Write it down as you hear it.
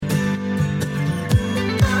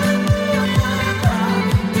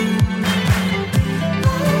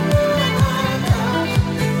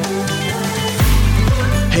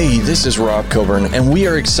this is Rob Coburn, and we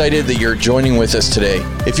are excited that you're joining with us today.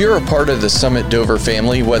 If you're a part of the Summit Dover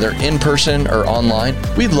family, whether in person or online,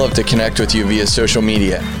 we'd love to connect with you via social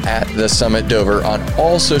media at The Summit Dover on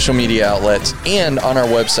all social media outlets and on our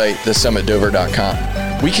website,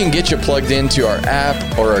 thesummitdover.com. We can get you plugged into our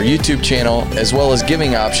app or our YouTube channel, as well as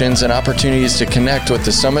giving options and opportunities to connect with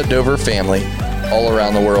the Summit Dover family all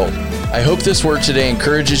around the world. I hope this word today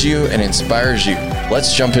encourages you and inspires you.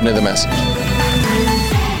 Let's jump into the message.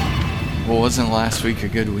 Well, wasn't last week a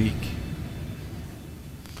good week?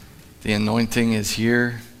 The anointing is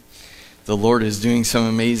here. The Lord is doing some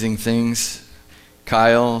amazing things.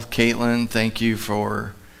 Kyle, Caitlin, thank you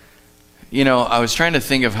for, I was trying to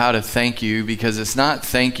think of how to thank you, because it's not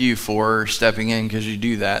thank you for stepping in, because you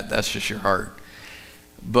do that. That's just your heart.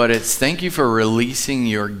 But it's thank you for releasing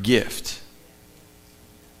your gift.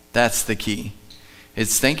 That's the key.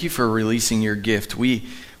 It's thank you for releasing your gift.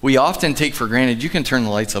 We often take for granted, you can turn the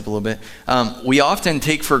lights up a little bit. We often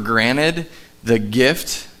take for granted the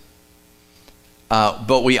gift,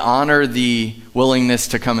 but we honor the willingness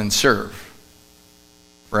to come and serve,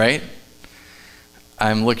 right?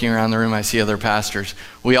 I'm looking around the room, I see other pastors.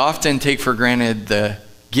 We often take for granted the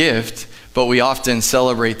gift, but we often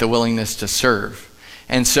celebrate the willingness to serve.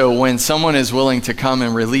 And so when someone is willing to come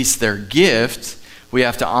and release their gift, we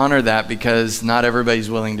have to honor that, because not everybody's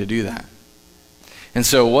willing to do that. And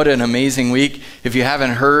so what an amazing week. If you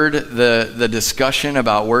haven't heard the discussion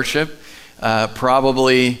about worship,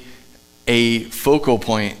 probably a focal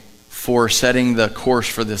point for setting the course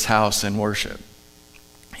for this house in worship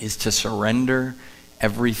is to surrender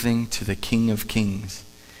everything to the King of Kings.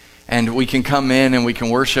 And we can come in and we can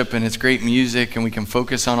worship, and it's great music, and we can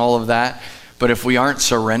focus on all of that. But if we aren't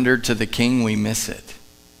surrendered to the King, we miss it.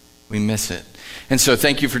 We miss it. And so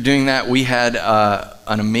thank you for doing that. We had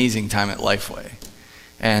an amazing time at Lifeway.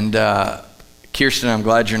 And Kirsten, I'm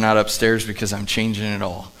glad you're not upstairs, because I'm changing it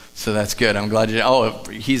all. So that's good. I'm glad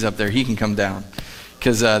he's up there. He can come down,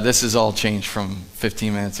 because this is all changed from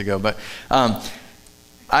 15 minutes ago. But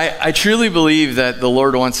I truly believe that the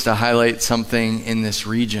Lord wants to highlight something in this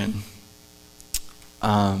region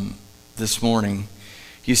this morning.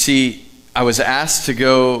 You see, I was asked to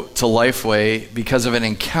go to Lifeway because of an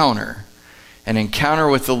encounter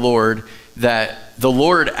with the Lord, that the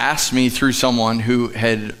Lord asked me through someone who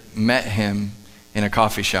had met him in a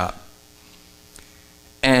coffee shop.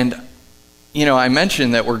 And, I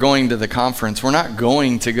mentioned that we're going to the conference. We're not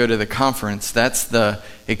going to go to the conference. That's the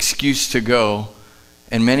excuse to go.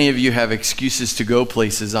 And many of you have excuses to go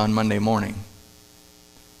places on Monday morning.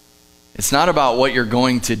 It's not about what you're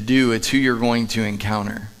going to do. It's who you're going to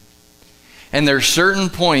encounter. And there's certain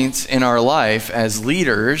points in our life as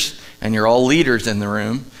leaders, and you're all leaders in the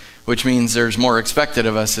room, which means there's more expected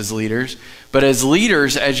of us as leaders. But as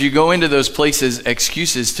leaders, as you go into those places,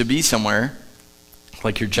 excuses to be somewhere,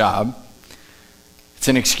 like your job, it's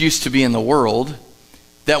an excuse to be in the world,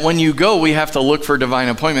 that when you go, we have to look for divine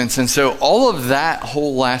appointments. And so all of that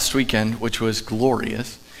whole last weekend, which was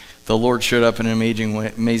glorious, the Lord showed up in an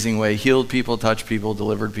amazing way, healed people, touched people,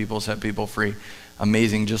 delivered people, set people free.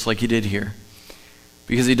 Amazing, just like he did here.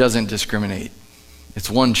 Because he doesn't discriminate.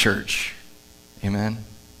 It's one church. Amen?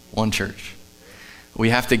 One church. We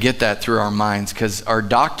have to get that through our minds, because our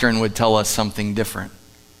doctrine would tell us something different.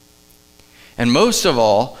 And most of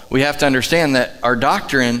all, we have to understand that our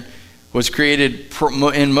doctrine was created,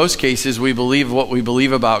 in most cases, we believe what we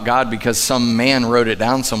believe about God because some man wrote it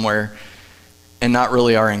down somewhere, and not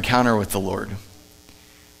really our encounter with the Lord.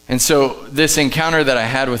 And so this encounter that I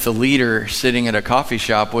had with a leader sitting at a coffee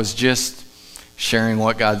shop was just sharing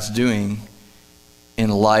what God's doing in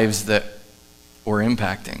lives that we're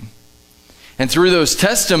impacting. And through those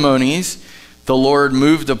testimonies, the Lord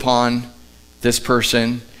moved upon this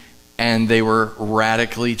person, and they were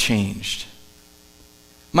radically changed.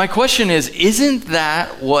 My question is, isn't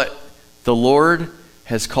that what the Lord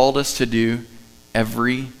has called us to do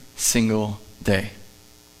every single day?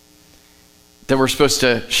 That we're supposed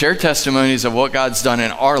to share testimonies of what God's done in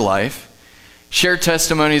our life, share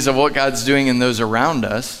testimonies of what God's doing in those around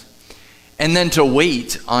us, and then to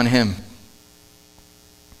wait on him.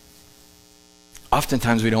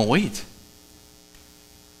 Oftentimes we don't wait.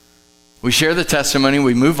 We share the testimony,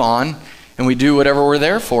 we move on, and we do whatever we're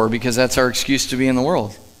there for, because that's our excuse to be in the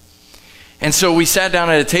world. And so we sat down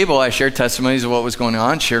at a table. I shared testimonies of what was going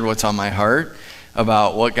on, shared what's on my heart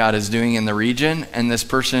about what God is doing in the region, and this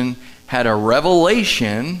person had a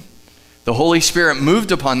revelation. The Holy Spirit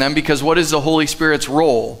moved upon them, because what is the Holy Spirit's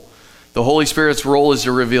role? The Holy Spirit's role is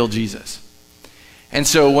to reveal Jesus. And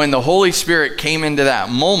so when the Holy Spirit came into that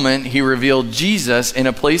moment, he revealed Jesus in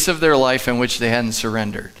a place of their life in which they hadn't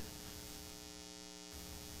surrendered.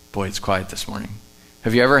 Boy, it's quiet this morning.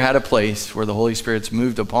 Have you ever had a place where the Holy Spirit's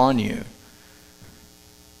moved upon you,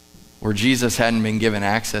 where Jesus hadn't been given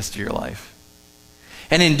access to your life?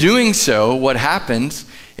 And in doing so, what happens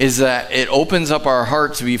is that it opens up our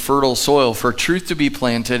heart to be fertile soil for truth to be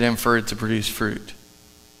planted and for it to produce fruit.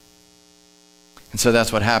 And so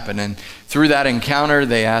that's what happened. And through that encounter,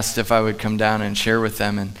 they asked if I would come down and share with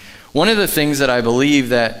them. And one of the things that I believe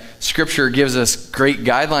that Scripture gives us great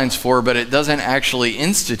guidelines for, but it doesn't actually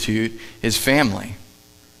institute, is family.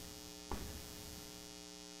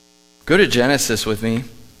 Go to Genesis with me.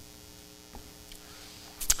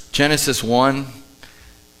 Genesis 1,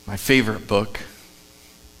 my favorite book.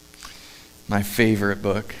 My favorite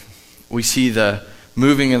book. We see the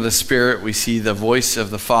moving of the Spirit, we see the voice of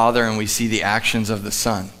the Father, and we see the actions of the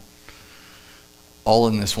Son. All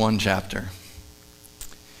in this one chapter.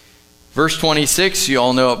 Verse 26, you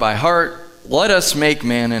all know it by heart. Let us make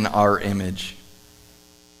man in our image,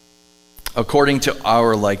 according to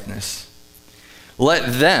our likeness.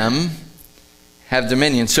 Let them have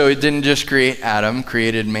dominion. So it didn't just create Adam,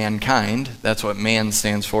 created mankind. That's what man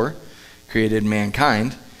stands for. Created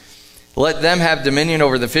mankind. Let them have dominion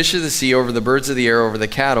over the fish of the sea, over the birds of the air, over the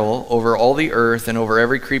cattle, over all the earth, and over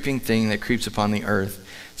every creeping thing that creeps upon the earth.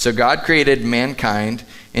 So God created mankind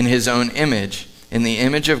in his own image. In the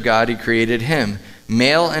image of God he created him.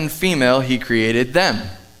 Male and female he created them.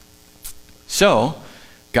 So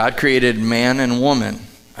God created man and woman.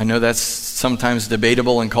 I know that's sometimes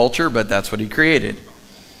debatable in culture, but that's what he created.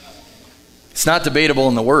 It's not debatable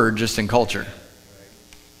in the word, just in culture.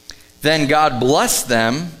 Then God blessed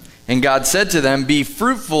them, and God said to them, be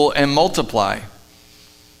fruitful and multiply.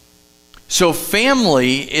 So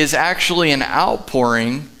family is actually an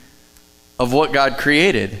outpouring of what God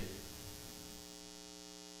created.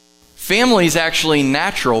 Family is actually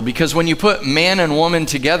natural, because when you put man and woman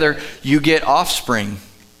together, you get offspring.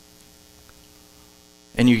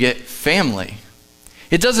 And you get family.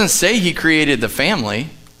 It doesn't say he created the family.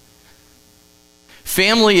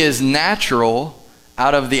 Family is natural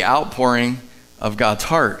out of the outpouring of God's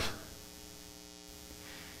heart.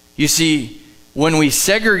 You see, when we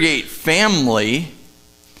segregate family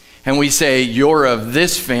and we say, you're of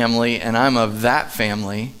this family and I'm of that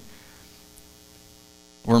family,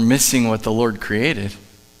 we're missing what the Lord created.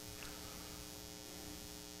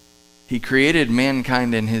 He created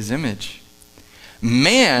mankind in his image.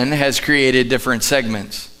 Man has created different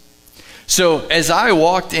segments. So as I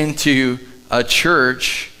walked into a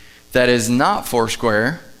church that is not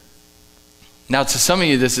Foursquare, now to some of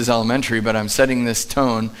you this is elementary, but I'm setting this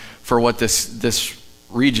tone for what this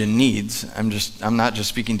region needs. I'm not just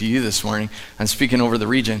speaking to you this morning, I'm speaking over the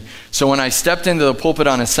region. So when I stepped into the pulpit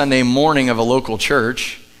on a Sunday morning of a local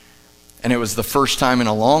church, and it was the first time in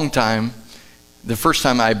a long time, the first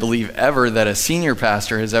time I believe ever that a senior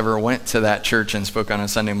pastor has ever went to that church and spoke on a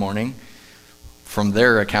Sunday morning, from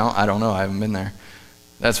their account, I don't know, I haven't been there.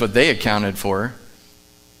 That's what they accounted for.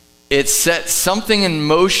 It set something in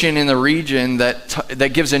motion in the region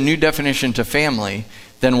that gives a new definition to family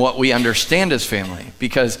than what we understand as family.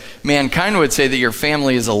 Because mankind would say that your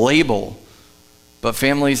family is a label, but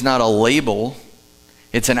family is not a label.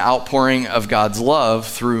 It's an outpouring of God's love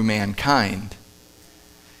through mankind.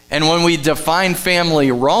 And when we define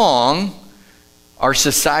family wrong, our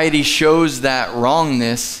society shows that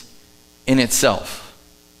wrongness in itself.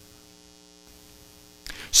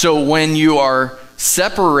 So when you are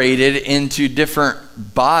separated into different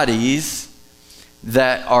bodies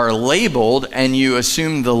that are labeled and you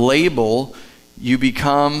assume the label, you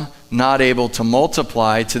become not able to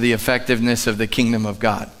multiply to the effectiveness of the kingdom of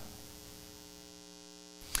God.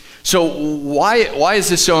 So why is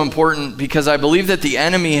this so important? Because I believe that the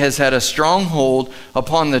enemy has had a stronghold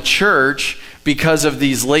upon the church because of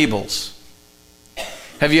these labels.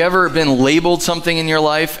 Have you ever been labeled something in your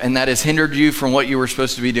life and that has hindered you from what you were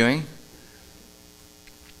supposed to be doing?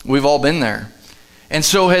 We've all been there. And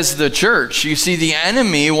so has the church. You see, the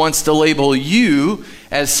enemy wants to label you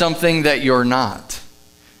as something that you're not,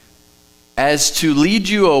 as to lead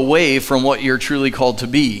you away from what you're truly called to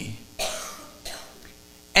be.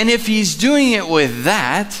 And if he's doing it with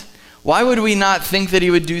that, why would we not think that he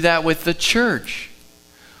would do that with the church?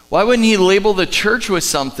 Why wouldn't he label the church with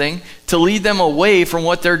something to lead them away from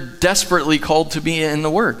what they're desperately called to be in the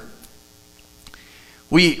Word?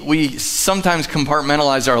 We sometimes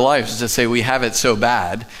compartmentalize our lives to say we have it so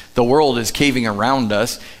bad, the world is caving around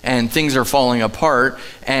us, and things are falling apart,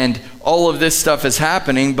 and all of this stuff is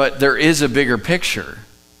happening, but there is a bigger picture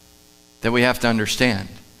that we have to understand.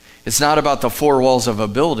 It's not about the four walls of a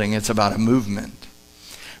building, it's about a movement.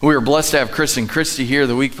 We were blessed to have Chris and Christy here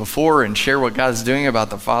the week before and share what God's doing about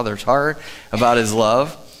the Father's heart, about his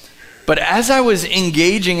love. But as I was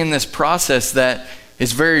engaging in this process that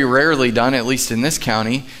is very rarely done, at least in this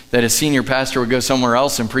county, that a senior pastor would go somewhere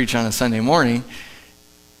else and preach on a Sunday morning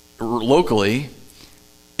locally,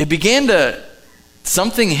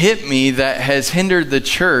 something hit me that has hindered the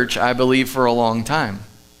church, I believe, for a long time.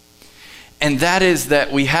 And that is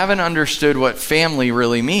that we haven't understood what family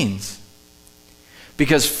really means.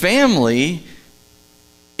 Because family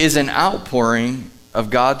is an outpouring of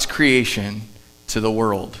God's creation to the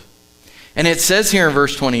world. And it says here in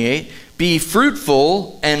verse 28, be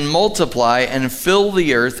fruitful and multiply and fill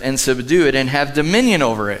the earth and subdue it and have dominion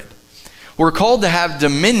over it. We're called to have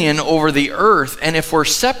dominion over the earth, and if we're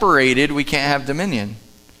separated, we can't have dominion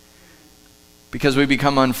because we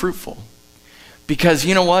become unfruitful. Because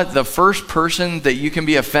you know what? The first person that you can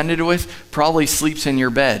be offended with probably sleeps in your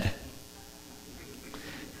bed.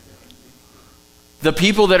 The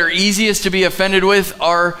people that are easiest to be offended with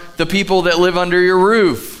are the people that live under your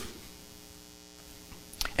roof.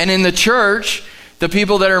 And in the church, the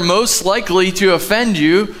people that are most likely to offend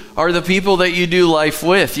you are the people that you do life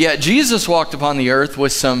with. Yet Jesus walked upon the earth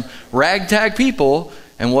with some ragtag people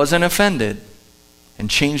and wasn't offended and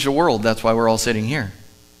changed the world. That's why we're all sitting here.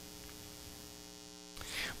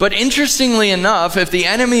 But interestingly enough, if the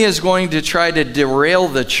enemy is going to try to derail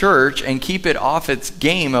the church and keep it off its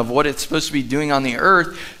game of what it's supposed to be doing on the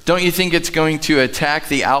earth, don't you think it's going to attack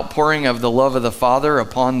the outpouring of the love of the Father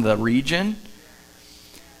upon the region?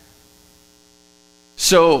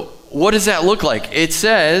 So what does that look like? It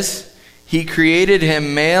says he created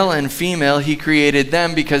him male and female. He created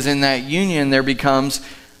them because in that union there becomes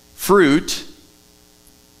fruit.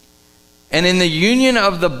 And in the union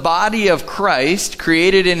of the body of Christ,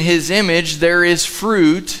 created in his image, there is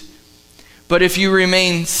fruit. But if you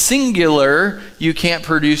remain singular, you can't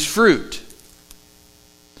produce fruit.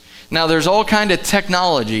 Now there's all kind of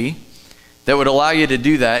technology that would allow you to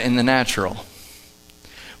do that in the natural.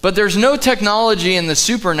 But there's no technology in the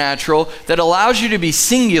supernatural that allows you to be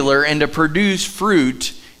singular and to produce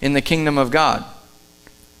fruit in the kingdom of God.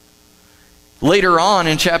 Later on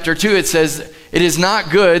in chapter 2, it says, it is not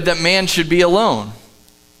good that man should be alone.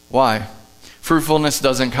 Why? Fruitfulness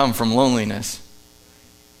doesn't come from loneliness.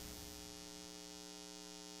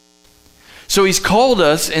 So he's called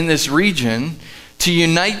us in this region to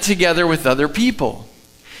unite together with other people.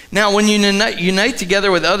 Now, when you unite together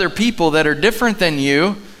with other people that are different than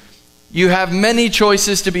you, you have many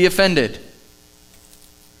choices to be offended.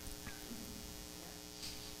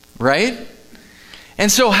 Right?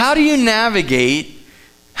 And so how do you navigate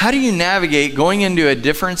going into a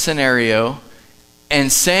different scenario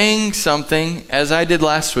and saying something, as I did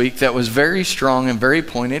last week, that was very strong and very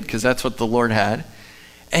pointed, because that's what the Lord had,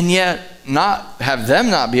 and yet not have them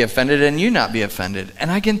not be offended and you not be offended?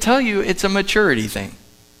 And I can tell you it's a maturity thing.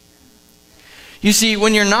 You see,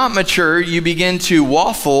 when you're not mature, you begin to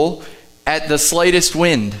waffle at the slightest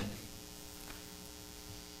wind.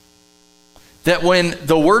 That when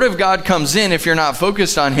the Word of God comes in, if you're not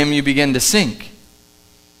focused on Him, you begin to sink.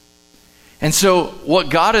 And so what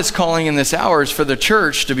God is calling in this hour is for the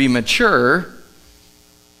church to be mature,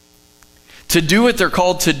 to do what they're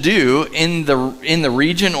called to do in the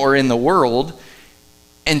region or in the world,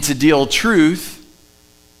 and to deal truth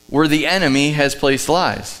where the enemy has placed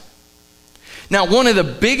lies. Now, one of the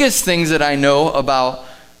biggest things that I know about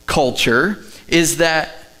culture is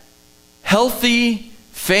that healthy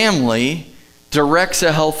family directs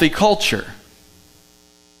a healthy culture.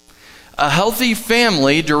 A healthy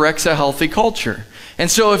family directs a healthy culture. And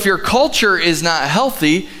so if your culture is not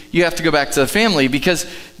healthy, you have to go back to the family, because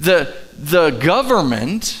the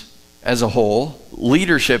government as a whole,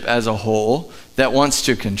 leadership as a whole, that wants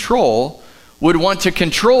to control, would want to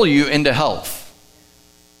control you into health.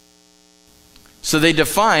 So they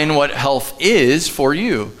define what health is for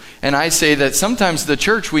you. And I say that sometimes the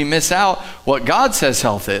church, we miss out what God says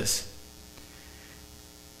health is.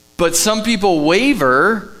 But some people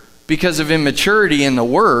waver because of immaturity in the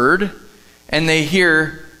Word, and they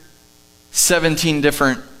hear 17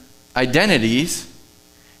 different identities,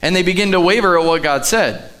 and they begin to waver at what God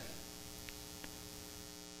said.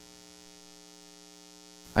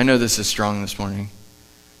 I know this is strong this morning.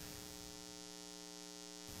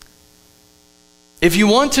 If you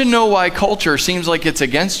want to know why culture seems like it's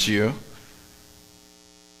against you,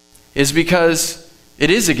 is because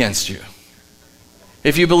it is against you.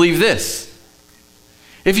 If you believe this.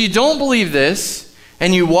 If you don't believe this,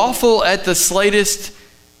 and you waffle at the slightest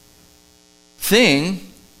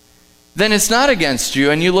thing, then it's not against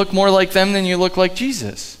you, and you look more like them than you look like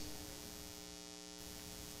Jesus.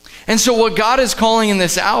 And so what God is calling in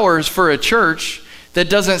this hour is for a church that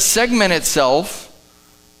doesn't segment itself,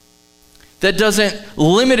 that doesn't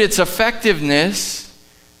limit its effectiveness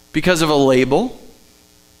because of a label,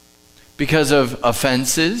 because of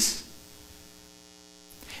offenses,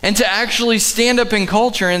 and to actually stand up in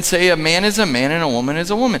culture and say a man is a man and a woman is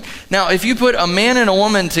a woman. Now, if you put a man and a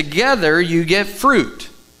woman together, you get fruit.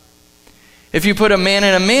 If you put a man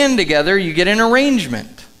and a man together, you get an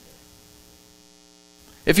arrangement.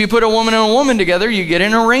 If you put a woman and a woman together, you get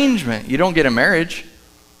an arrangement. You don't get a marriage.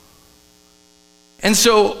 And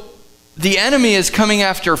so the enemy is coming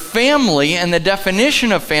after family and the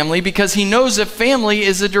definition of family because he knows that family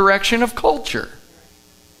is a direction of culture.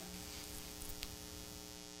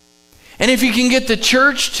 And if you can get the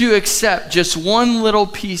church to accept just one little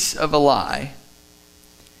piece of a lie,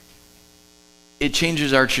 it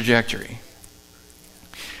changes our trajectory.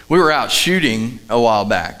 We were out shooting a while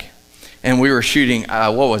back, and we were shooting,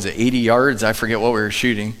 80 yards? I forget what we were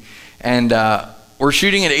shooting. And we're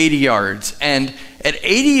shooting at 80 yards. And at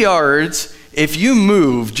 80 yards, if you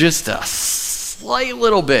move just a slight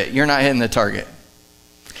little bit, you're not hitting the target.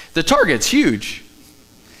 The target's huge.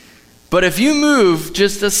 But if you move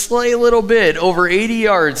just a slight little bit over 80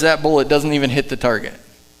 yards, that bullet doesn't even hit the target.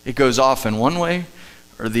 It goes off in one way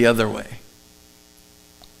or the other way.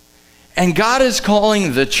 And God is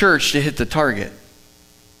calling the church to hit the target.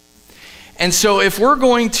 And so if we're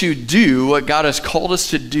going to do what God has called us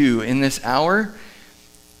to do in this hour,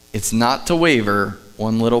 it's not to waver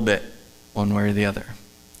one little bit, one way or the other.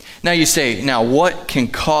 Now you say, now what can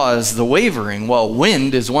cause the wavering? Well,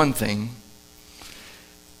 wind is one thing.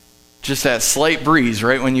 Just that slight breeze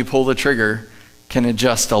right when you pull the trigger can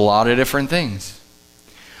adjust a lot of different things.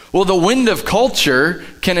 Well, the wind of culture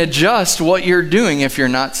can adjust what you're doing if you're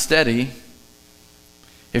not steady,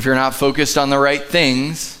 if you're not focused on the right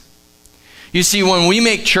things. You see, when we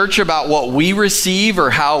make church about what we receive or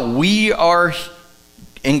how we are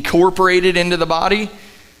incorporated into the body,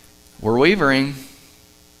 we're wavering.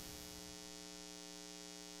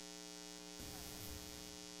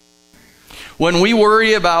 When we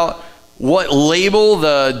worry about what label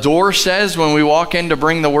the door says when we walk in to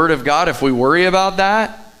bring the Word of God, if we worry about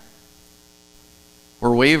that,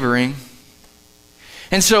 we're wavering.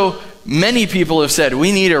 And so many people have said,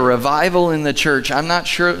 we need a revival in the church. I'm not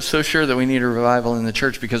so sure that we need a revival in the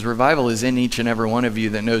church, because revival is in each and every one of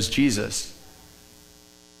you that knows Jesus.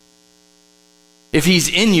 If he's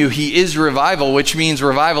in you, he is revival, which means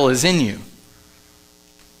revival is in you.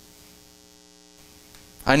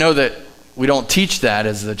 I know that we don't teach that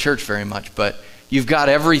as the church very much, but you've got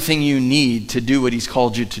everything you need to do what he's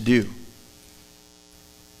called you to do.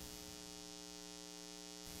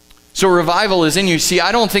 So revival is in you. See,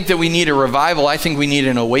 I don't think that we need a revival. I think we need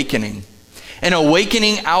an awakening. An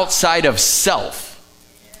awakening outside of self.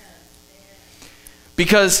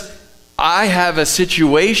 Because I have a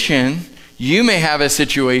situation, you may have a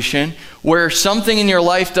situation, where something in your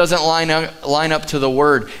life doesn't line up to the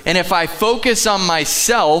Word. And if I focus on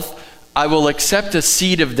myself, I will accept a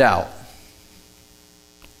seed of doubt.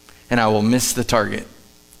 And I will miss the target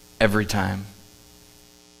every time.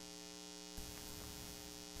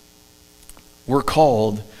 We're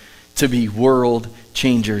called to be world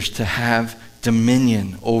changers, to have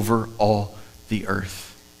dominion over all the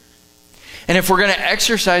earth. And if we're going to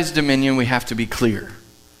exercise dominion, we have to be clear.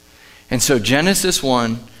 And so Genesis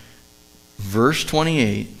 1, verse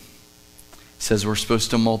 28 says we're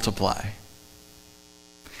supposed to multiply.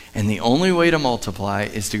 And the only way to multiply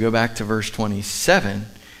is to go back to verse 27,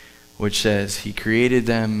 which says he created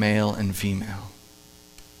them male and female.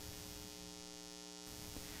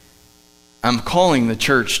 I'm calling the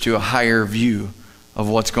church to a higher view of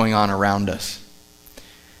what's going on around us.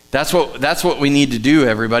 That's what we need to do,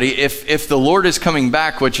 everybody. If the Lord is coming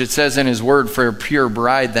back, which it says in his word, for a pure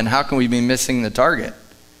bride, then how can we be missing the target?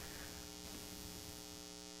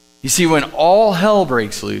 You see, when all hell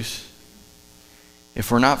breaks loose, if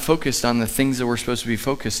we're not focused on the things that we're supposed to be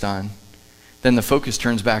focused on, then the focus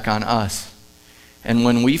turns back on us. And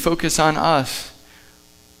when we focus on us,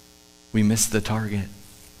 we miss the target.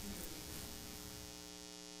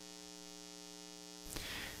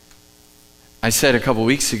 I said a couple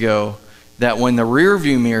weeks ago that when the rear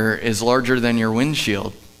view mirror is larger than your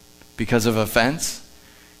windshield because of a fence,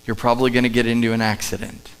 you're probably going to get into an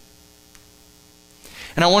accident.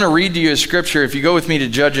 And I want to read to you a scripture. If you go with me to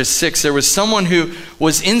Judges 6, there was someone who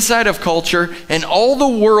was inside of culture and all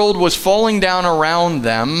the world was falling down around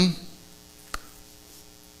them.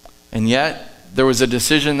 And yet, there was a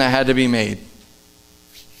decision that had to be made.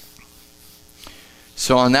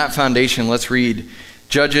 So on that foundation, let's read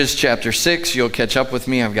Judges chapter 6. You'll catch up with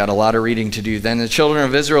me. I've got a lot of reading to do. Then the children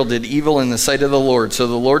of Israel did evil in the sight of the Lord. So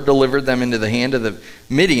the Lord delivered them into the hand of the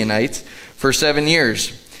Midianites for 7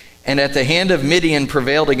 years. and at the hand of Midian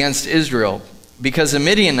prevailed against Israel. Because the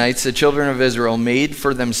Midianites, the children of Israel, made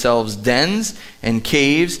for themselves dens and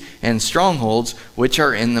caves and strongholds, which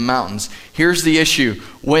are in the mountains. Here's the issue.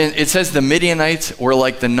 When it says the Midianites were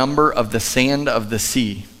like the number of the sand of the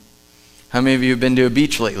sea. How many of you have been to a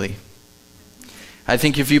beach lately? I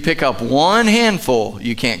think if you pick up one handful,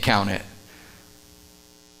 you can't count it.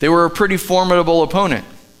 They were a pretty formidable opponent.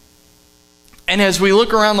 And as we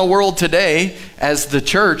look around the world today, as the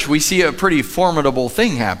church, we see a pretty formidable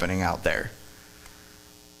thing happening out there.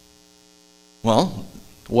 Well,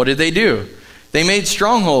 what did they do? They made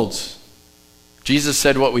strongholds. Jesus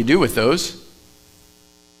said what we do with those.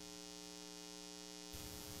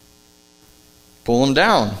 Pull them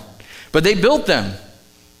down. But they built them.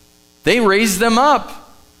 They raised them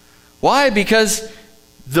up. Why? Because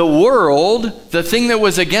the world, the thing that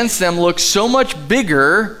was against them, looked so much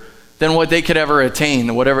bigger than what they could ever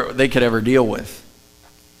attain, whatever they could ever deal with.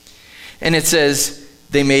 And it says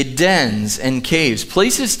they made dens and caves,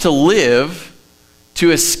 places to live,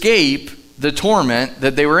 to escape the torment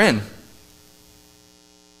that they were in.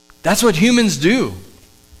 That's what humans do.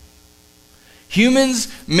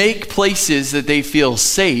 Humans make places that they feel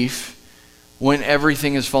safe when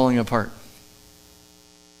everything is falling apart.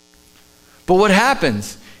 But what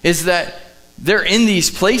happens is that they're in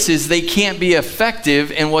these places, they can't be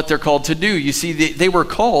effective in what they're called to do. You see, they were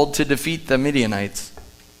called to defeat the Midianites.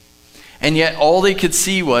 And yet all they could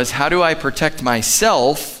see was, how do I protect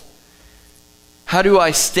myself? How do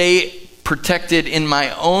I stay protected in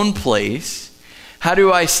my own place? How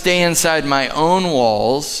do I stay inside my own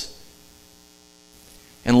walls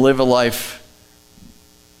and live a life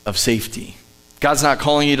of safety? God's not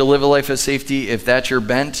calling you to live a life of safety. If that's your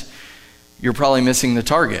bent, you're probably missing the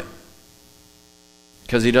target,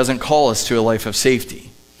 because he doesn't call us to a life of safety.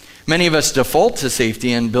 Many of us default to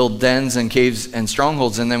safety and build dens and caves and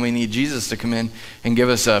strongholds, and then we need Jesus to come in and give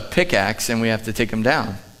us a pickaxe, and we have to take them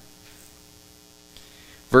down.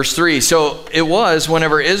 Verse 3, so it was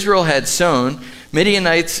whenever Israel had sown,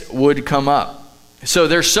 Midianites would come up. So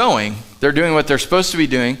they're sowing. They're doing what they're supposed to be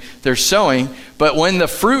doing. They're sowing. But when the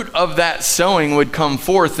fruit of that sowing would come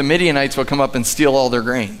forth, the Midianites would come up and steal all their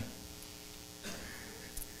grain.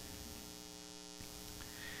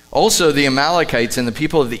 Also, the Amalekites and the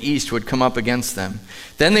people of the east would come up against them.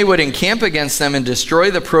 Then they would encamp against them and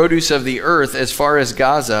destroy the produce of the earth as far as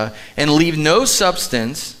Gaza, and leave no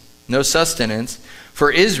sustenance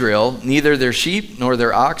for Israel, neither their sheep, nor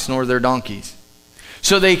their ox, nor their donkeys.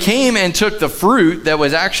 So they came and took the fruit that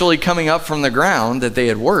was actually coming up from the ground that they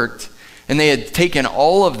had worked, and they had taken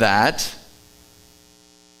all of that.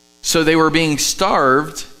 So they were being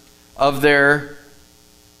starved of their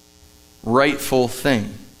rightful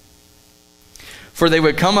thing. For they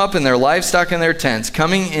would come up in their livestock and their tents,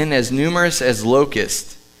 coming in as numerous as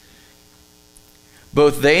locusts.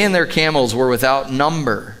 Both they and their camels were without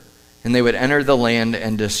number, and they would enter the land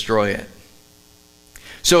and destroy it.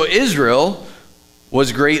 So Israel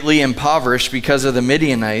was greatly impoverished because of the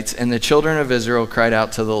Midianites, and the children of Israel cried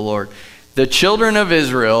out to the Lord. The children of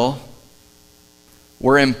Israel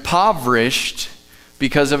were impoverished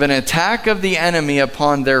because of an attack of the enemy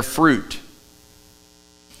upon their fruit.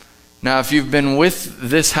 Now, if you've been with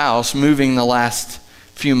this house moving the last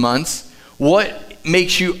few months, what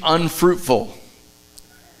makes you unfruitful?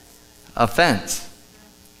 Offense.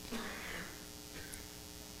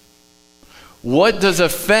 What does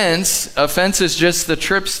offense is just the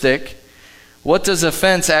tripstick. What does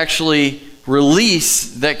offense actually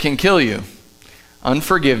release that can kill you?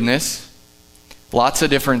 Unforgiveness, lots of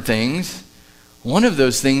different things. One of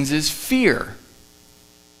those things is fear.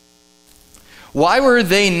 Why were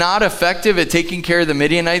they not effective at taking care of the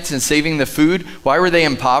Midianites and saving the food? Why were they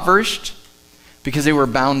impoverished? Because they were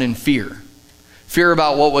bound in fear. Fear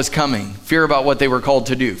about what was coming. Fear about what they were called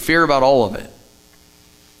to do. Fear about all of it.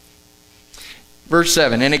 Verse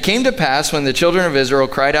 7, and it came to pass when the children of Israel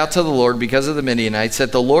cried out to the Lord because of the Midianites,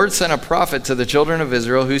 that the Lord sent a prophet to the children of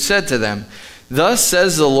Israel, who said to them, Thus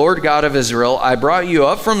says the Lord God of Israel, I brought you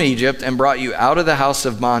up from Egypt and brought you out of the house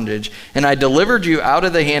of bondage, and I delivered you out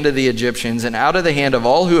of the hand of the Egyptians and out of the hand of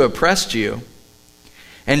all who oppressed you,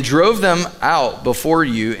 and drove them out before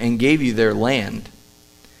you and gave you their land.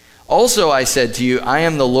 Also I said to you, I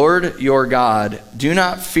am the Lord your God. Do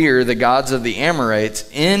not fear the gods of the Amorites,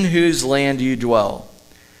 in whose land you dwell.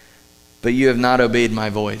 But you have not obeyed my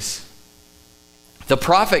voice. The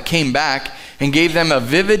prophet came back and gave them a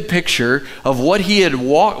vivid picture of what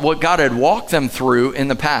God had walked them through in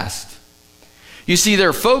the past. You see,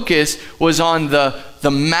 their focus was on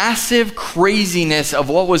the massive craziness of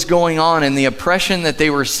what was going on and the oppression that they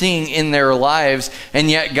were seeing in their lives. And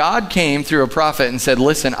yet God came through a prophet and said,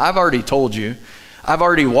 listen, I've already told you. I've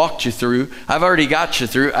already walked you through. I've already got you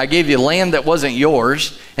through. I gave you land that wasn't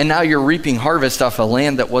yours. And now you're reaping harvest off a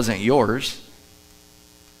land that wasn't yours.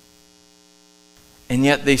 And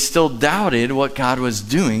yet they still doubted what God was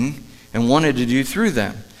doing and wanted to do through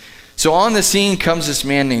them. So on the scene comes this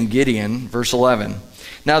man named Gideon, verse 11.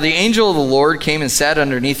 Now the angel of the Lord came and sat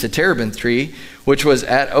underneath the terebinth tree, which was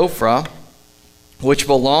at Ophrah, which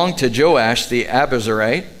belonged to Joash the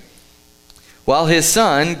Abiezrite, while his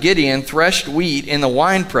son Gideon threshed wheat in the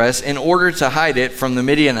winepress in order to hide it from the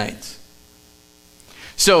Midianites.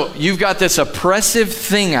 So you've got this oppressive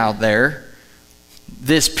thing out there,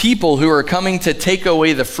 this people who are coming to take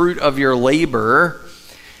away the fruit of your labor,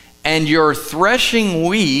 and you're threshing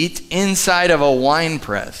wheat inside of a wine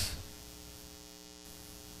press.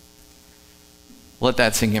 Let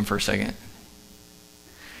that sink in for a second.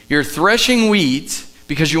 You're threshing wheat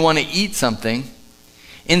because you want to eat something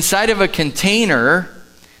inside of a container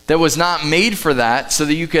that was not made for that, so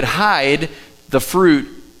that you could hide the fruit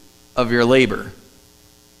of your labor.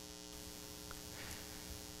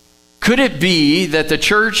 Could it be that the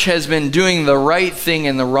church has been doing the right thing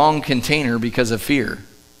in the wrong container because of fear?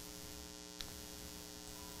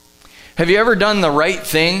 Have you ever done the right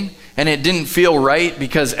thing and it didn't feel right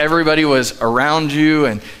because everybody was around you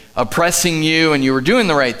and oppressing you and you were doing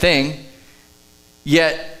the right thing,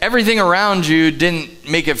 yet everything around you didn't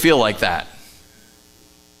make it feel like that?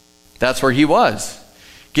 That's where he was.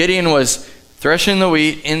 Gideon was threshing the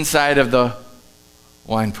wheat inside of the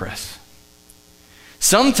winepress.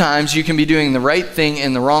 Sometimes you can be doing the right thing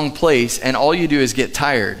in the wrong place, and all you do is get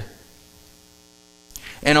tired.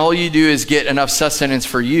 And all you do is get enough sustenance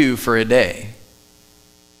for you for a day.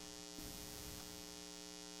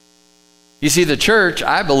 You see, the church,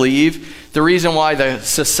 I believe, the reason why the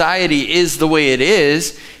society is the way it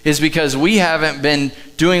is because we haven't been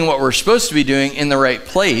doing what we're supposed to be doing in the right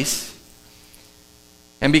place.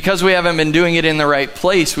 And because we haven't been doing it in the right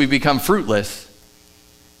place, we become fruitless.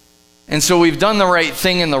 And so we've done the right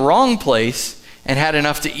thing in the wrong place and had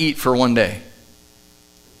enough to eat for one day.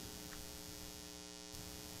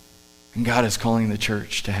 And God is calling the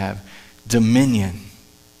church to have dominion.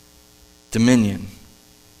 Dominion.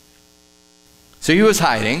 So he was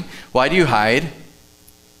hiding. Why do you hide?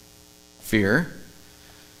 Fear.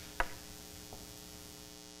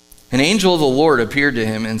 An angel of the Lord appeared to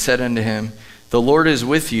him and said unto him, the Lord is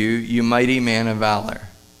with you, you mighty man of valor.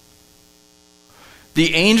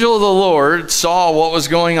 The angel of the Lord saw what was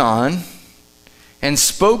going on and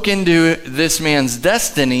spoke into this man's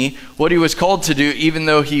destiny what he was called to do, even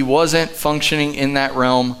though he wasn't functioning in that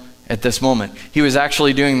realm at this moment. He was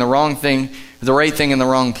actually doing the wrong thing, the right thing in the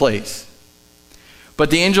wrong place. But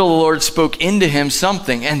the angel of the Lord spoke into him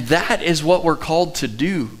something, and that is what we're called to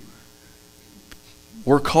do.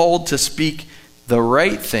 We're called to speak the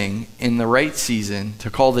right thing in the right season to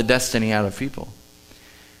call the destiny out of people.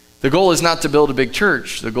 The goal is not to build a big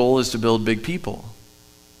church. The goal is to build big people.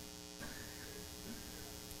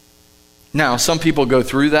 Now, some people go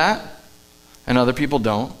through that, and other people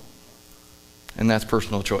don't. And that's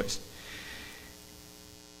personal choice.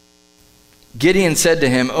 Gideon said to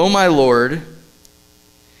him, O my Lord,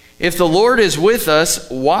 if the Lord is with us,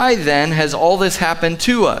 why then has all this happened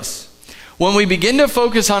to us? When we begin to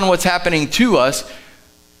focus on what's happening to us,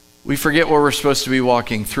 we forget where we're supposed to be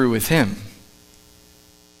walking through with him.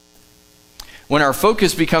 When our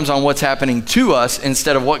focus becomes on what's happening to us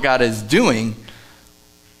instead of what God is doing,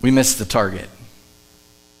 we miss the target.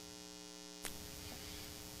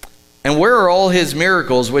 And where are all his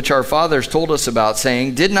miracles which our fathers told us about,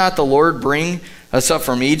 saying, did not the Lord bring us up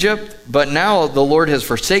from Egypt? But now the Lord has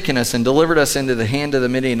forsaken us and delivered us into the hand of the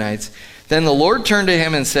Midianites. Then the Lord turned to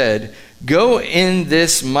him and said, go in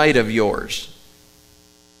this might of yours.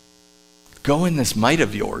 Go in this might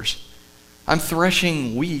of yours. I'm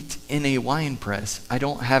threshing wheat in a wine press. I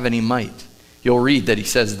don't have any might. You'll read that he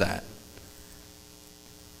says that.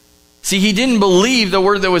 See, he didn't believe the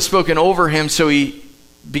word that was spoken over him, so he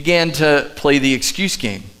began to play the excuse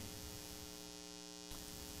game.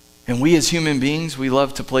 And we as human beings, we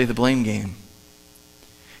love to play the blame game.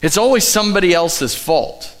 It's always somebody else's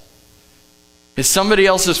fault. It's somebody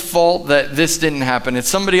else's fault that this didn't happen. It's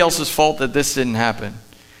somebody else's fault that this didn't happen.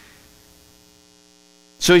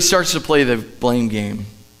 So he starts to play the blame game.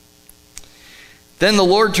 Then the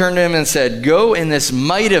Lord turned to him and said, go in this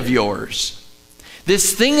might of yours.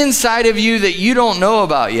 This thing inside of you that you don't know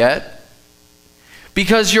about yet.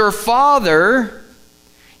 Because your father,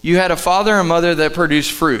 You had a father and mother that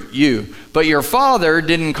produced fruit, you. But your father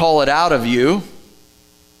didn't call it out of you.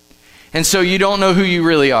 And so you don't know who you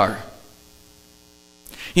really are.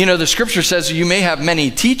 You know, the scripture says you may have many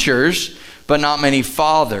teachers, but not many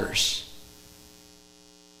fathers.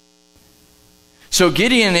 So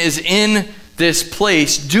Gideon is in this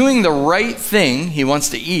place doing the right thing. He wants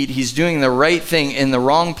to eat. He's doing the right thing in the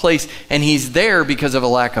wrong place. And he's there because of a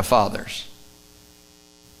lack of fathers.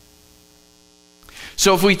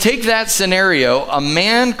 So if we take that scenario, a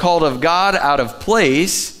man called of God out of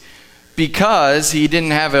place because he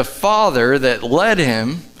didn't have a father that led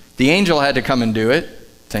him, the angel had to come and do it.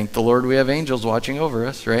 Thank the Lord we have angels watching over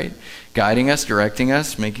us, right? Guiding us, directing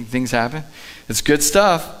us, making things happen. It's good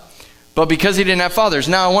stuff. But because he didn't have fathers.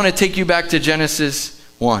 Now I want to take you back to Genesis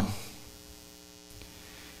 1.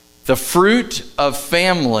 The fruit of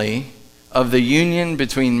family, of the union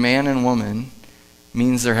between man and woman,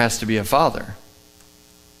 means there has to be a father.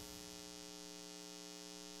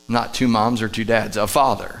 Not two moms or two dads, a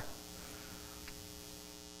father.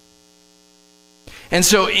 And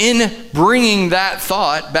so in bringing that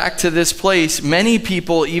thought back to this place, many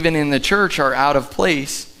people, even in the church, are out of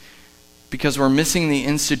place because we're missing the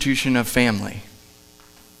institution of family.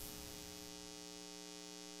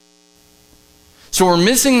 So we're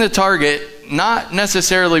missing the target, not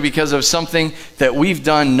necessarily because of something that we've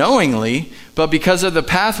done knowingly, but because of the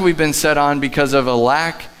path we've been set on because of a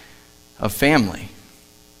lack of family.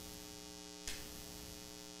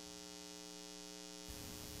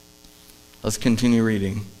 Let's continue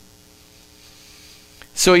reading.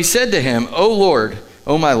 So he said to him, "O Lord,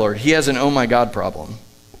 O my Lord." He has an "oh my God" problem.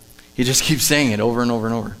 He just keeps saying it over and over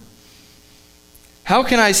and over. "How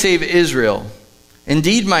can I save Israel?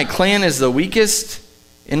 Indeed, my clan is the weakest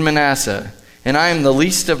in Manasseh, and I am the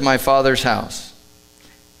least of my father's house."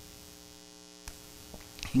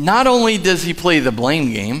 Not only does he play the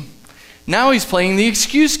blame game, now he's playing the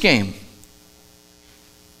excuse game.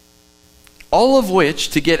 All of which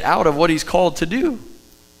to get out of what he's called to do.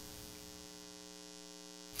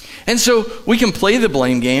 And so we can play the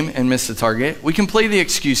blame game and miss the target. We can play the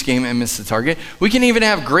excuse game and miss the target. We can even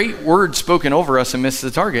have great words spoken over us and miss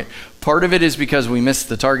the target. Part of it is because we miss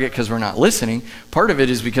the target because we're not listening. Part of it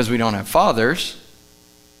is because we don't have fathers.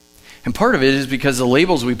 And part of it is because the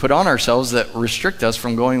labels we put on ourselves that restrict us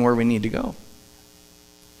from going where we need to go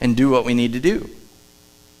and do what we need to do.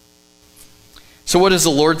 So what does the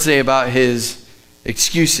Lord say about his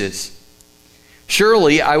excuses?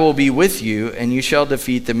 "Surely I will be with you, and you shall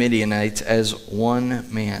defeat the Midianites as one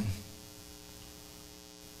man."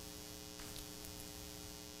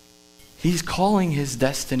 He's calling his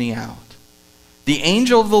destiny out. The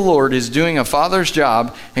angel of the Lord is doing a father's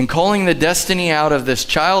job and calling the destiny out of this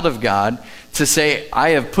child of God to say, "I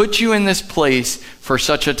have put you in this place for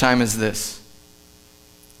such a time as this."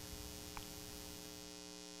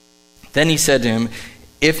 Then he said to him,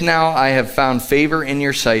 "If now I have found favor in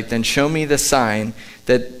your sight, then show me the sign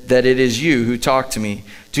that it is you who talk to me.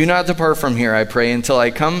 Do not depart from here, I pray, until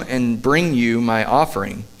I come and bring you my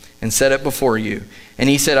offering and set it before you." And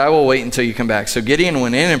he said, "I will wait until you come back." So Gideon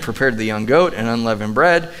went in and prepared the young goat and unleavened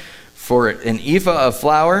bread for an ephah of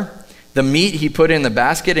flour. The meat he put in the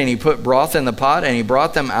basket, and he put broth in the pot, and he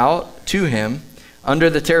brought them out to him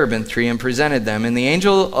under the terebinth tree and presented them. And the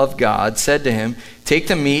angel of God said to him, "Take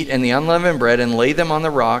the meat and the unleavened bread and lay them on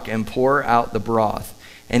the rock and pour out the broth."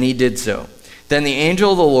 And he did so. Then the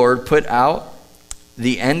angel of the Lord put out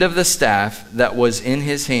the end of the staff that was in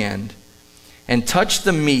his hand and touched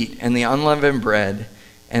the meat and the unleavened bread,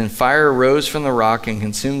 and fire rose from the rock and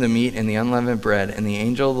consumed the meat and the unleavened bread, and the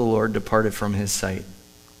angel of the Lord departed from his sight.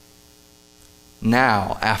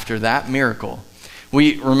 Now, after that miracle,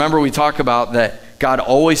 we talk about that God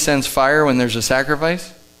always sends fire when there's a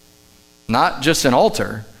sacrifice. Not just an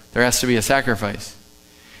altar. There has to be a sacrifice.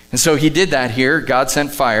 And so he did that here. God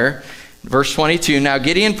sent fire. Verse 22, "Now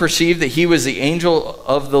Gideon perceived that he was the angel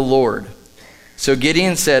of the Lord. So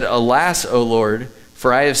Gideon said, 'Alas, O Lord,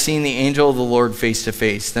 for I have seen the angel of the Lord face to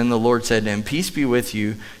face.' Then the Lord said to him, 'Peace be with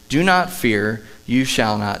you. Do not fear. You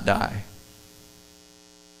shall not die.'"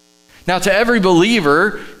 Now to every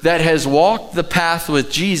believer that has walked the path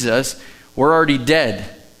with Jesus, we're already dead.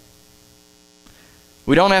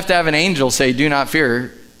 We don't have to have an angel say, "Do not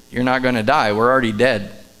fear, you're not going to die." We're already dead.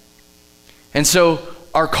 And so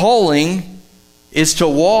our calling is to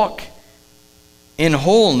walk in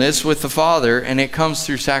wholeness with the Father, and it comes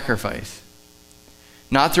through sacrifice.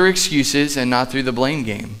 Not through excuses and not through the blame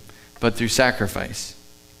game, but through sacrifice.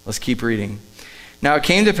 Let's keep reading. Now it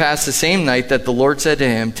came to pass the same night that the Lord said to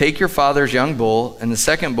him, take your father's young bull and the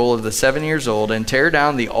second bull of the 7 years old, and tear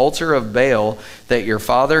down the altar of Baal that your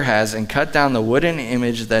father has, and cut down the wooden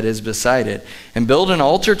image that is beside it, and build an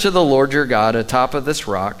altar to the Lord your God atop of this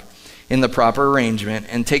rock in the proper arrangement,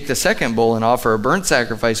 and take the second bull and offer a burnt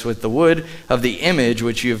sacrifice with the wood of the image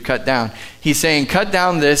which you have cut down. He's saying, cut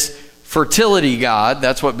down this fertility god.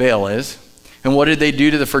 That's what Baal is. And what did they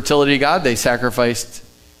do to the fertility god? They sacrificed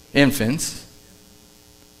infants.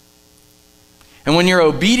 And when you're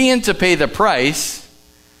obedient to pay the price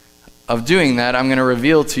of doing that, I'm going to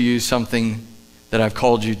reveal to you something that I've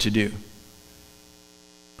called you to do.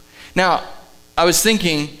 Now, I was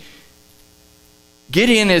thinking,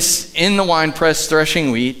 Gideon is in the winepress threshing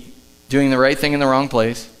wheat, doing the right thing in the wrong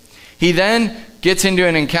place. He then gets into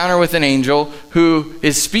an encounter with an angel who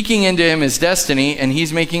is speaking into him his destiny, and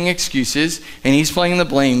he's making excuses, and he's playing the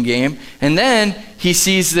blame game. And then he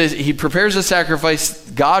sees this, he prepares a sacrifice.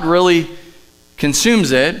 God really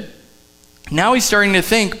consumes it. Now he's starting to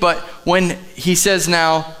think, but when he says,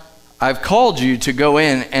 now, I've called you to go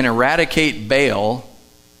in and eradicate Baal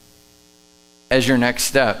as your next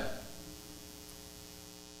step.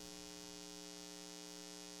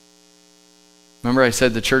 Remember I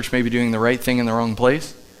said the church may be doing the right thing in the wrong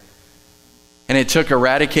place? And it took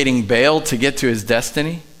eradicating Baal to get to his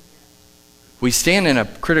destiny? We stand in a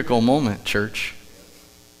critical moment, church.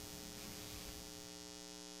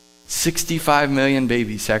 65 million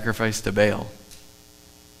babies sacrificed to Baal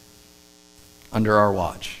under our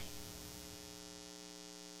watch.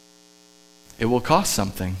 It will cost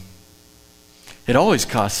something. It always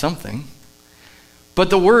costs something. But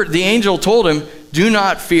the angel told him, do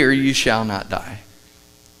not fear, you shall not die.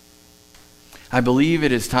 I believe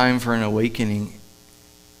it is time for an awakening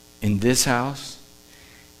in this house,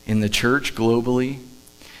 in the church globally,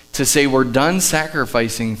 to say we're done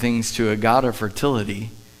sacrificing things to a God of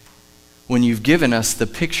fertility when you've given us the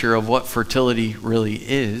picture of what fertility really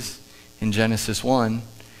is in Genesis 1.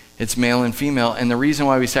 It's male and female. And the reason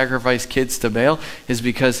why we sacrifice kids to Baal is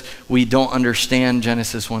because we don't understand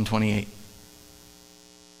Genesis 1:28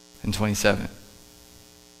 and 27.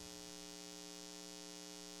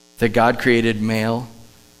 That God created male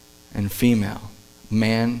and female,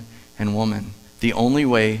 man and woman, the only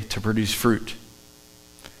way to produce fruit.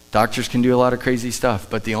 Doctors can do a lot of crazy stuff,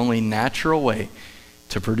 but the only natural way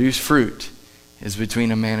to produce fruit is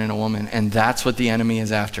between a man and a woman. And that's what the enemy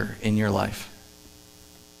is after in your life.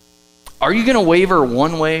 Are you going to waver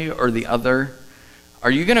one way or the other?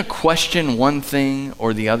 Are you going to question one thing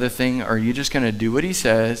or the other thing? Or are you just going to do what he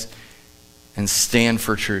says and stand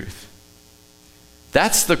for truth?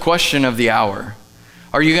 That's the question of the hour.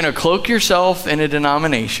 Are you going to cloak yourself in a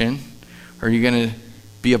denomination? Or are you going to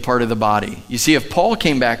be a part of the body? You see, if Paul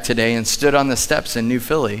came back today and stood on the steps in New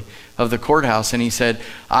Philly of the courthouse and he said,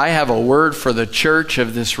 I have a word for the church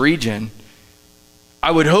of this region,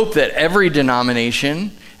 I would hope that every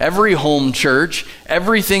denomination, every home church,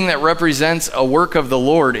 everything that represents a work of the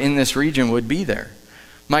Lord in this region would be there.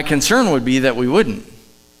 My concern would be that we wouldn't,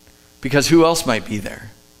 because who else might be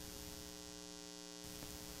there?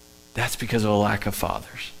 That's because of a lack of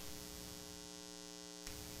fathers.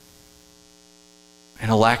 And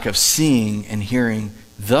a lack of seeing and hearing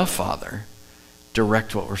the Father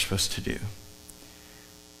direct what we're supposed to do.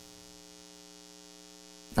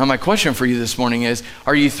 Now my question for you this morning is,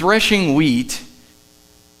 are you threshing wheat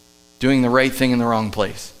doing the right thing in the wrong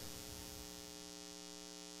place?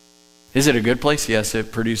 Is it a good place? Yes,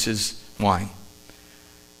 it produces wine.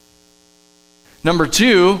 Number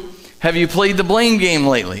 2, have you played the blame game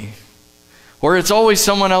lately? Or it's always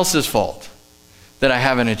someone else's fault that I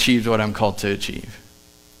haven't achieved what I'm called to achieve.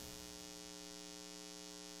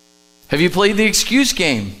 Have you played the excuse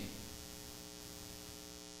game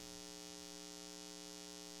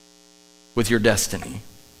with your destiny?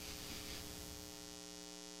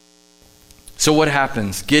 So what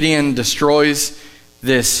happens? Gideon destroys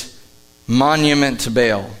this monument to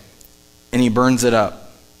Baal and he burns it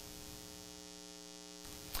up.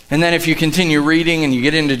 And then if you continue reading and you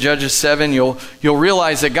get into Judges 7, you'll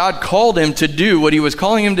realize that God called him to do what he was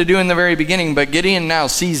calling him to do in the very beginning, but Gideon now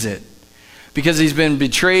sees it. Because he's been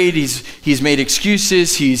betrayed, he's made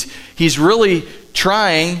excuses, he's really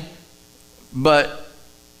trying, but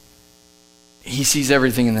he sees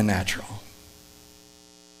everything in the natural.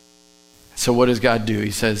 So what does God do?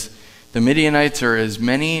 He says, the Midianites are as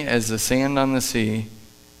many as the sand on the sea.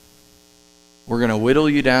 We're going to whittle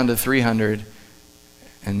you down to 300,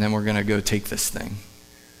 and then we're going to go take this thing.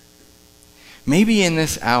 Maybe in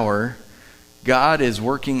this hour, God is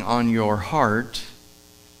working on your heart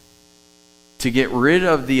to get rid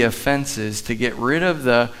of the offenses, to get rid of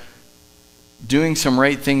the doing some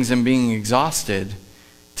right things and being exhausted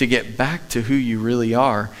to get back to who you really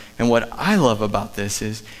are. And what I love about this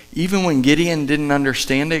is, even when Gideon didn't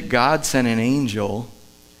understand it, God sent an angel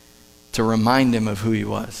to remind him of who he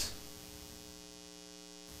was.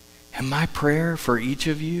 And my prayer for each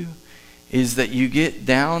of you is that you get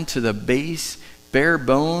down to the base, bare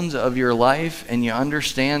bones of your life, and you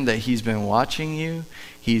understand that he's been watching you,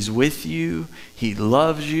 he's with you, he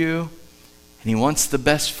loves you, and he wants the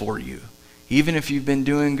best for you. Even if you've been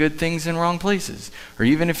doing good things in wrong places, or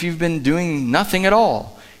even if you've been doing nothing at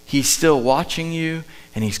all, he's still watching you,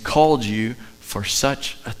 and he's called you for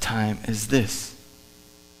such a time as this.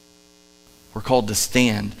 We're called to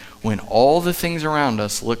stand when all the things around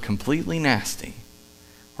us look completely nasty.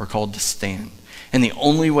 We're called to stand. And the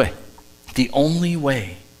only way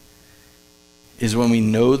is when we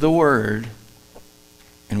know the word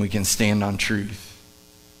and we can stand on truth.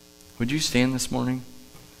 Would you stand this morning?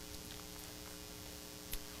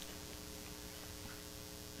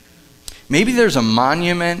 Maybe there's a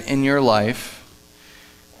monument in your life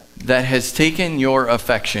that has taken your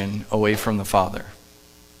affection away from the Father.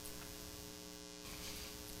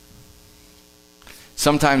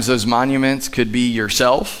 Sometimes those monuments could be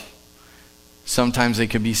yourself. Sometimes they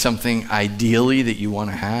could be something ideally that you want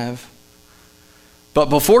to have. But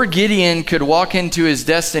before Gideon could walk into his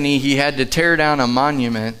destiny, he had to tear down a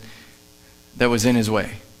monument that was in his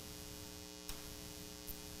way.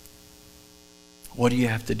 What do you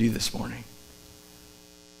have to do this morning?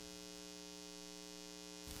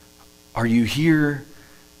 Are you here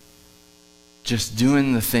just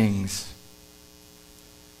doing the things?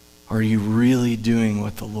 Are you really doing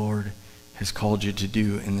what the Lord has called you to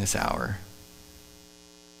do in this hour?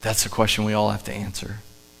 That's a question we all have to answer.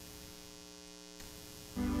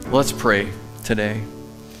 Let's pray today.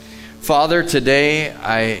 Father, today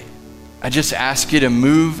I just ask you to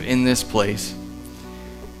move in this place.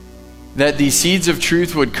 That these seeds of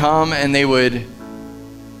truth would come and they would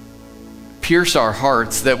pierce our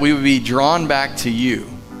hearts, that we would be drawn back to you.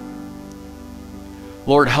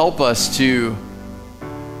 Lord, help us to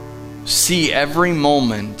see every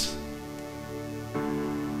moment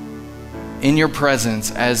in your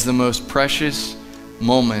presence as the most precious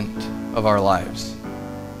moment of our lives.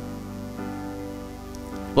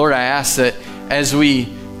 Lord, I ask that as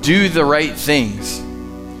we do the right things,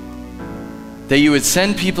 that you would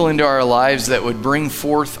send people into our lives that would bring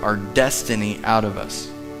forth our destiny out of us.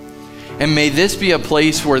 And may this be a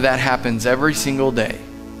place where that happens every single day.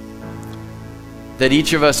 That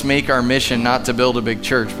each of us make our mission not to build a big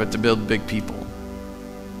church, but to build big people.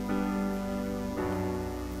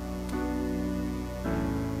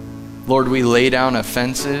 Lord, we lay down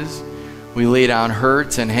offenses, we lay down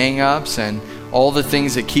hurts and hang-ups and all the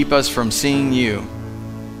things that keep us from seeing you.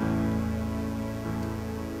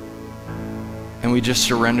 And we just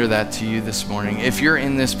surrender that to you this morning. If you're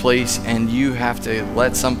in this place and you have to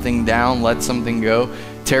let something down, let something go,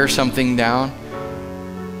 tear something down,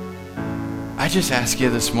 I just ask you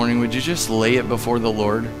this morning, would you just lay it before the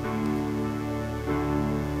Lord?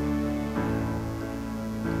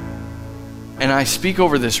 And I speak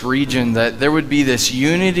over this region that there would be this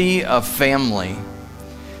unity of family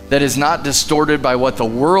that is not distorted by what the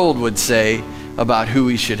world would say about who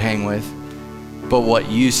we should hang with, but what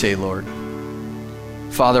you say, Lord.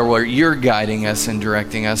 Father, where you're guiding us and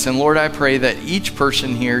directing us. And Lord, I pray that each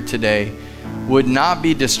person here today would not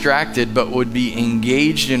be distracted, but would be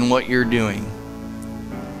engaged in what you're doing.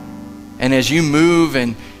 And as you move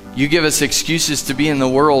and you give us excuses to be in the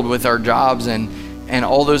world with our jobs and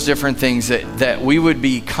all those different things, that we would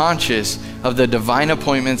be conscious of the divine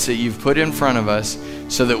appointments that you've put in front of us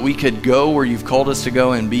so that we could go where you've called us to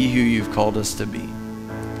go and be who you've called us to be.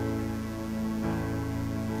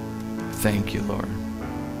 Thank you, Lord.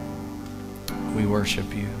 We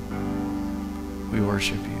worship you. We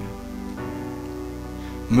worship you.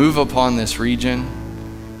 Move upon this region.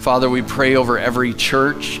 Father, we pray over every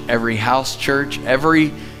church, every house church,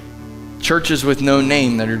 every churches with no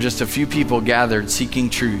name that are just a few people gathered seeking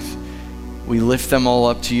truth. We lift them all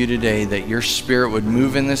up to you today, that your Spirit would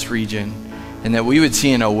move in this region and that we would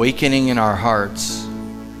see an awakening in our hearts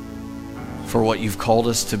for what you've called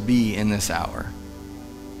us to be in this hour.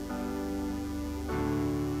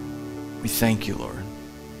 We thank you, Lord.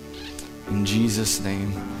 In Jesus'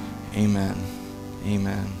 name, amen.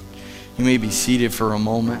 Amen. You may be seated for a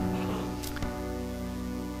moment.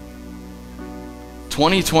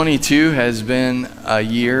 2022 has been a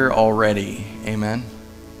year already. Amen.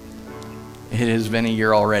 It has been a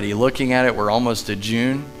year already. Looking at it, we're almost to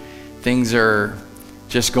June. Things are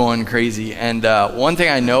just going crazy. And one thing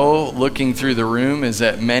I know looking through the room is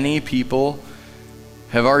that many people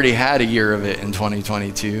have already had a year of it in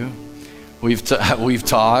 2022. We've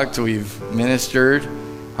talked, we've ministered.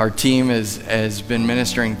 Our team has been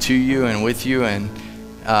ministering to you and with you and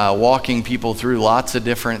walking people through lots of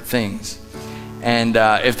different things. And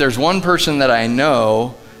if there's one person that I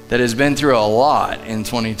know that has been through a lot in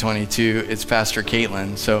 2022, it's Pastor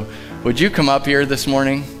Caitlin. So would you come up here this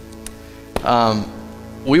morning?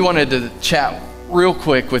 We wanted to chat real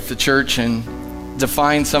quick with the church and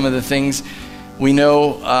define some of the things. We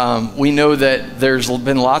know that there's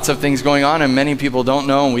been lots of things going on and many people don't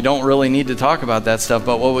know, and we don't really need to talk about that stuff.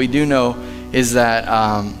 But what we do know is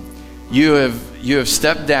that you have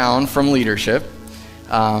stepped down from leadership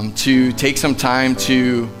to take some time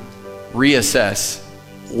to reassess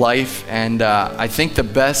life. And I think the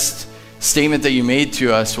best statement that you made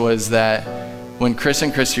to us was that when Chris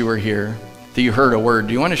and Christy were here, that you heard a word.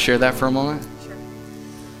 Do you want to share that for a moment?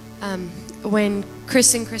 Sure. When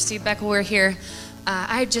Chris and Christy Beckel were here,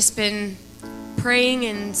 I had just been praying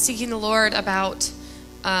and seeking the Lord about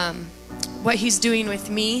what he's doing with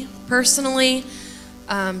me personally,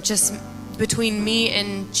 just between me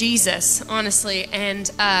and Jesus, honestly. And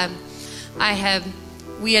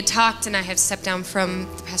we had talked, and I had stepped down from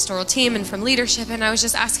the pastoral team and from leadership, and I was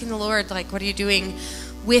just asking the Lord, like, what are you doing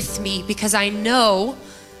with me? Because I know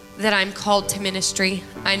that I'm called to ministry.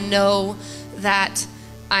 I know that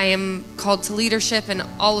I am called to leadership and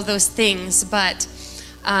all of those things. But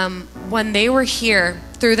when they were here,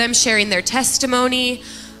 through them sharing their testimony,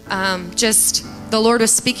 just the Lord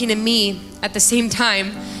was speaking to me at the same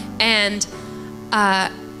time. And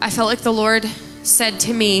I felt like the Lord said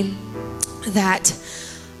to me that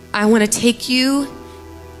I want to take you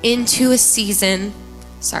into a season.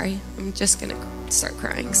 Sorry, I'm just going to start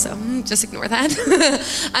crying, so just ignore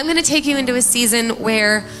that. I'm going to take you into a season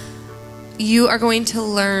where you are going to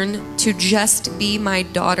learn to just be my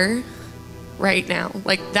daughter right now.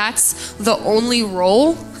 Like, that's the only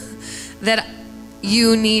role that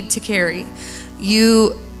you need to carry.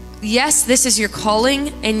 Yes, this is your calling,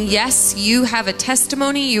 and yes, you have a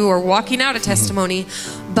testimony. You are walking out a testimony,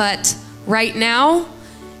 but right now,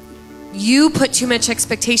 you put too much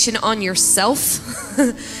expectation on yourself,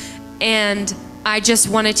 and I just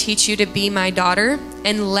want to teach you to be my daughter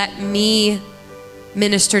and let me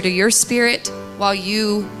minister to your spirit while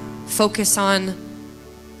you focus on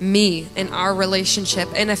me and our relationship.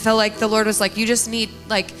 And I felt like the Lord was like, you just need,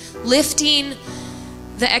 like, lifting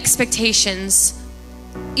the expectations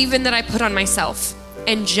even that I put on myself,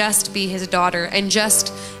 and just be his daughter, and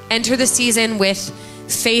just enter the season with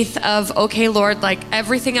faith of, okay, Lord, like,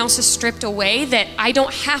 everything else is stripped away, that I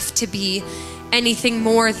don't have to be anything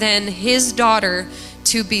more than his daughter,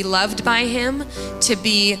 to be loved by him, to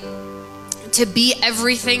be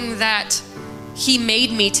everything that he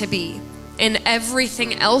made me to be. And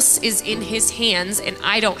everything else is in his hands, and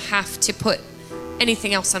I don't have to put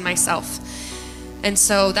anything else on myself. And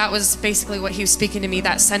so that was basically what he was speaking to me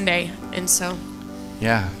that Sunday. And so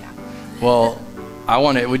yeah. Well,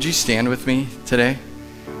 would you stand with me today?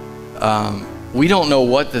 We don't know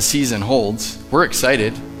what the season holds. We're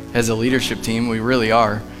excited as a leadership team, we really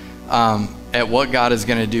are, at what God is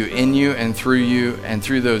going to do in you and through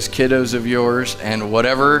those kiddos of yours and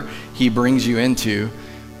whatever he brings you into.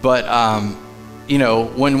 But,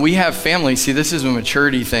 when we have family, see, this is a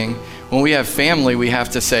maturity thing. When we have family, we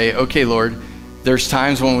have to say, okay, Lord, there's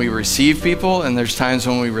times when we receive people and there's times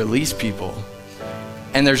when we release people.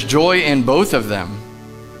 And there's joy in both of them.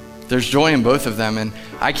 There's joy in both of them. And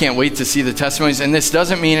I can't wait to see the testimonies. And this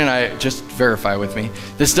doesn't mean, and I just verify with me,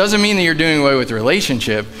 this doesn't mean that you're doing away with the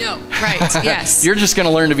relationship. No, right, yes. You're just going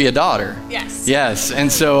to learn to be a daughter. Yes. Yes.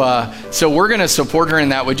 And so we're going to support her in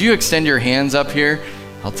that. Would you extend your hands up here?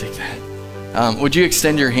 I'll take that. Would you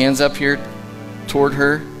extend your hands up here toward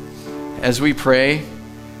her as we pray?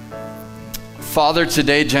 Father,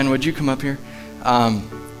 today, Jen, would you come up here?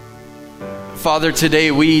 Father,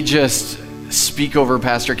 today we just speak over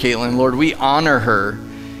Pastor Caitlin. Lord, we honor her.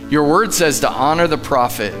 Your word says to honor the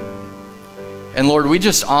prophet. And Lord, we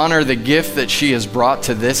just honor the gift that she has brought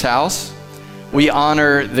to this house. We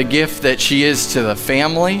honor the gift that she is to the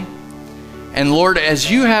family. And Lord, as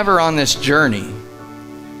you have her on this journey,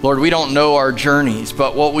 Lord, we don't know our journeys,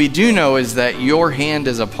 but what we do know is that your hand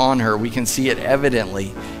is upon her. We can see it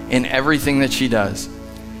evidently in everything that she does.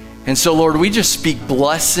 And so, Lord, we just speak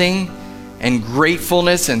blessing and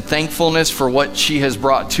gratefulness and thankfulness for what she has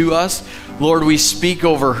brought to us. Lord, we speak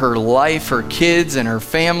over her life, her kids, and her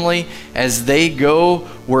family as they go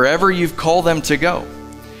wherever you've called them to go.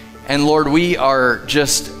 And Lord, we are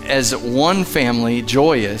just as one family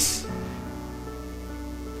joyous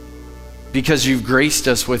because you've graced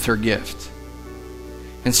us with her gift.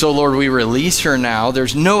 And so, Lord, we release her now.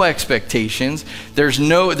 There's no expectations. There's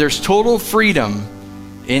total freedom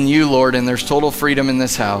in you, Lord, and there's total freedom in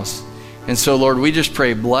this house. And so, Lord, we just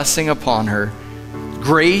pray blessing upon her,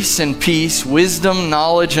 grace and peace, wisdom,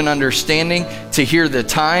 knowledge, and understanding to hear the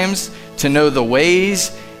times, to know the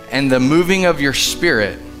ways, and the moving of your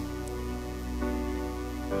Spirit.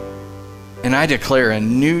 And I declare a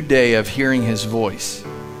new day of hearing his voice.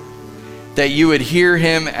 That you would hear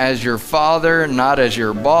him as your father, not as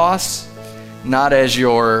your boss, not as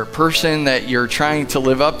your person that you're trying to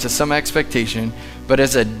live up to some expectation, but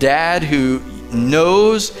as a dad who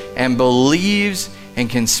knows and believes and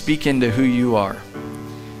can speak into who you are.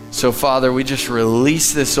 So, Father, we just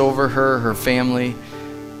release this over her family.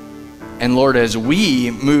 And Lord, as we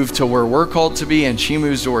move to where we're called to be and she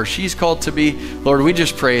moves to where she's called to be, Lord, we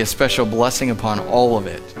just pray a special blessing upon all of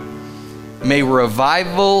it. May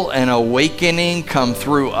revival and awakening come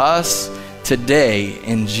through us today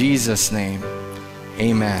in Jesus' name.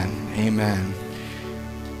 Amen. Amen.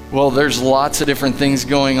 Well, there's lots of different things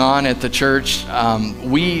going on at the church.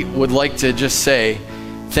 We would like to just say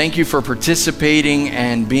thank you for participating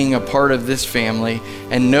and being a part of this family,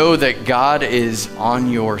 and know that God is on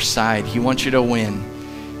your side. He wants you to win,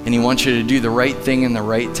 and he wants you to do the right thing in the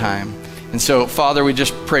right time. And so, Father, we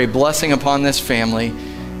just pray blessing upon this family.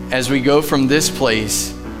 As we go from this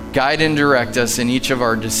place, guide and direct us in each of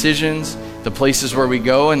our decisions, the places where we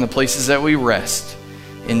go and the places that we rest.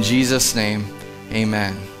 In Jesus' name,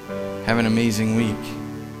 amen. Have an amazing week.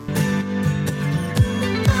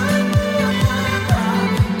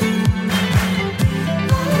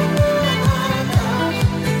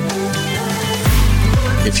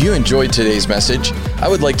 If you enjoyed today's message, I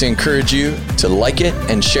would like to encourage you to like it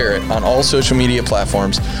and share it on all social media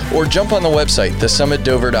platforms, or jump on the website,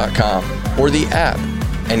 thesummitdover.com, or the app,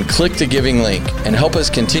 and click the giving link and help us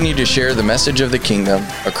continue to share the message of the kingdom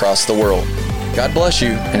across the world. God bless you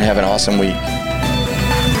and have an awesome week.